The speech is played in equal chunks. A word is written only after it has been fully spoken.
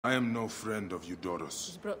I am no friend of Eudoros.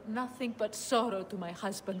 He's brought nothing but sorrow to my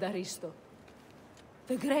husband Aristo.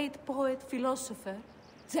 The great poet philosopher,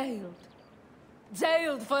 jailed.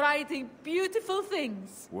 Jailed for writing beautiful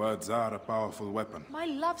things. Words are a powerful weapon. My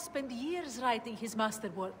love spent years writing his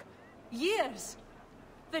masterwork. Years!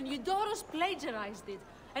 Then Eudoros plagiarized it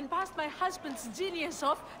and passed my husband's genius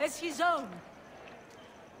off as his own.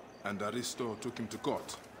 And Aristo took him to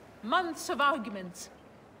court. Months of arguments.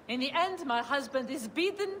 In the end, my husband is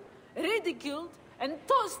beaten, ridiculed, and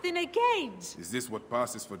tossed in a cage. Is this what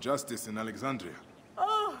passes for justice in Alexandria?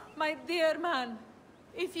 Oh, my dear man.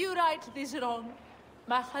 If you right this wrong,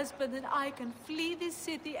 my husband and I can flee this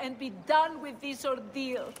city and be done with this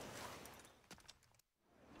ordeal.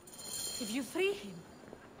 If you free him,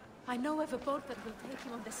 I know of a boat that will take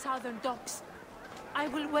him on the southern docks. I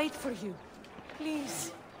will wait for you.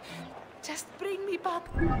 Please, just bring me back.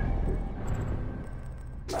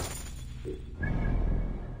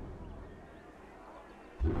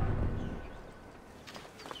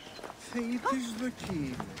 Θεήτης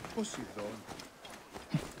δοκίμη. Ποσειδών.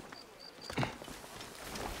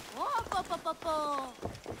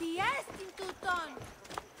 Τι έστειν τούτον!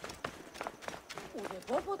 Ούτε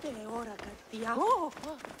πόποτε ώρα καρδιά.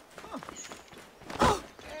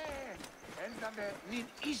 Ένταμε νυν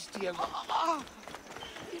ίστη εγώ.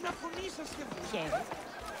 Είναι αφωνήσαστε μου.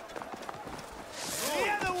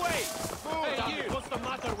 Clear the way! Hey, you! What's the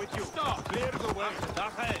matter with you? Stop! Clear the way!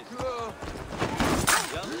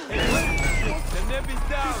 The nib is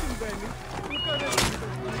down!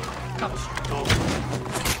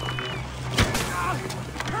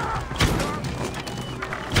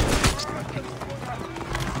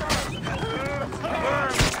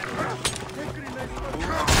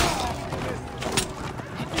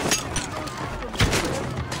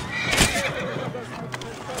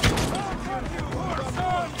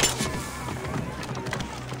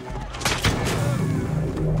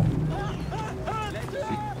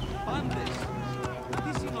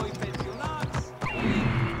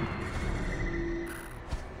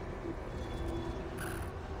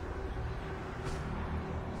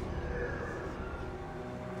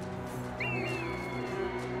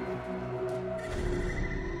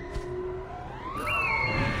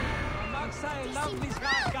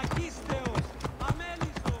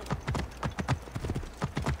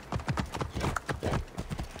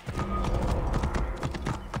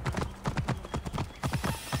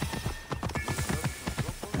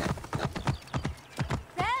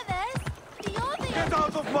 Get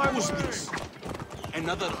out of my way!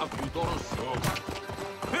 Another of Eudoros' souls.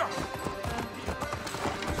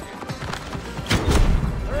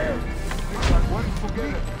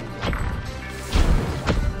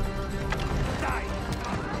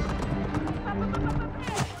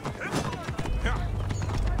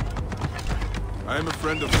 I am a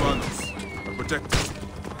friend of Fanos, a protector.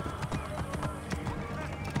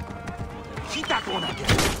 Hit that one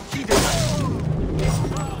again! Hit it!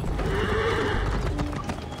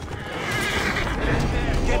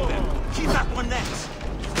 Get them! Hit that one next!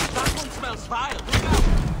 That one smells vile! Look out!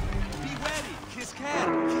 Be wary! He's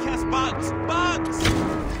scared! He has bugs! Bugs!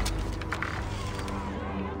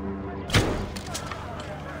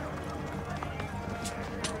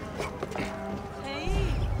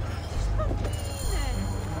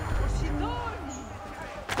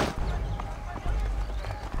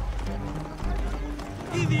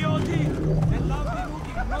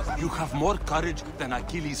 You have more courage than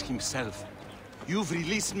Achilles himself. You've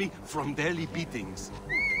released me from daily beatings.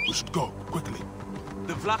 We should go, quickly.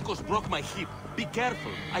 The Vlachos broke my hip. Be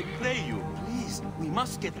careful, I pray you. Please, we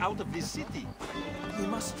must get out of this city. We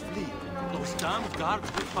must flee. Those damned guards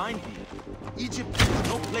will find me. Egypt is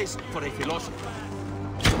no place for a philosopher.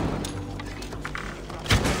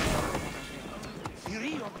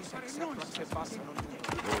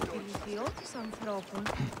 Ηλικιώτης ανθρώπων,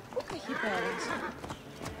 πού έχει πέρασει.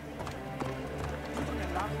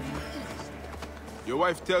 Your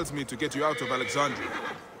wife tells me to get you out of Alexandria.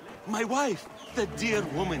 My wife, the dear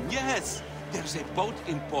woman, yes. There's a boat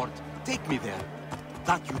in port. Take me there.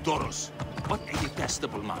 That Eudoros, what a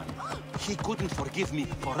detestable man. He couldn't forgive me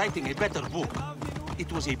for writing a better book. It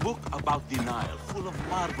was a book about the Nile, full of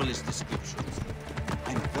marvelous descriptions.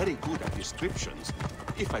 I'm very good at descriptions,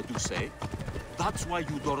 if I do say. That's why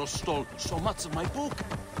Eudoros stole so much of my book.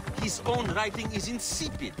 His own writing is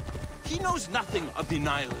insipid. He knows nothing of the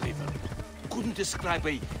Nile River. Couldn't describe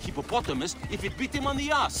a hippopotamus if it bit him on the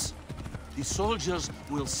ass. The soldiers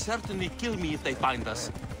will certainly kill me if they find us.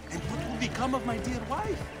 And what will become of my dear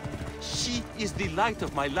wife? She is the light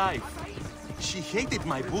of my life. She hated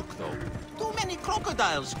my book, though. Too many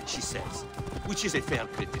crocodiles, she says. Which is a fair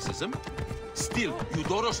criticism. Still,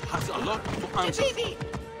 Eudoros has a lot to answer.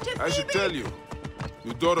 I should tell you,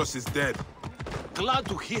 Eudoros is dead. Glad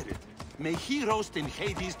to hear it. May he roast in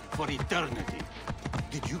Hades for eternity.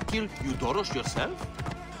 Did you kill Eudoros yourself?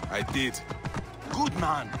 I did. Good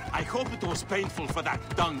man. I hope it was painful for that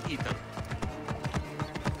dung-eater.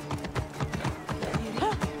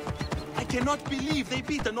 I cannot believe they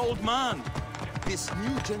beat an old man. This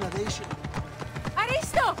new generation.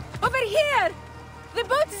 Aristo! Over here! The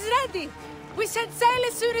boat is ready! We set sail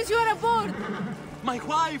as soon as you are aboard! My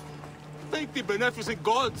wife! Thank the beneficent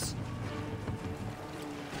gods!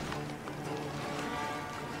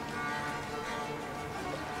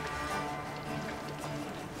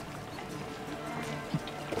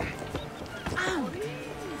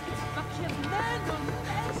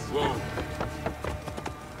 Whoa.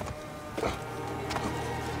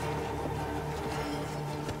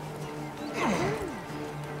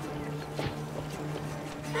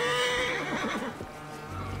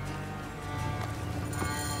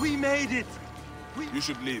 We made it! You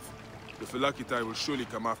should leave. The Phylakitai will surely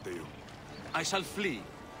come after you. I shall flee.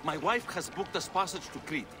 My wife has booked us passage to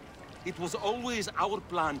Crete. It was always our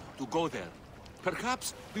plan to go there.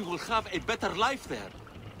 Perhaps we will have a better life there.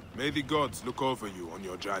 May the gods look over you on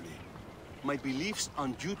your journey. My beliefs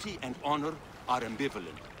on duty and honor are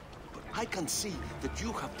ambivalent. But I can see that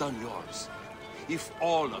you have done yours. If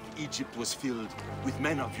all of Egypt was filled with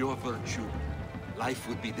men of your virtue, life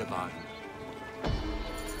would be divine.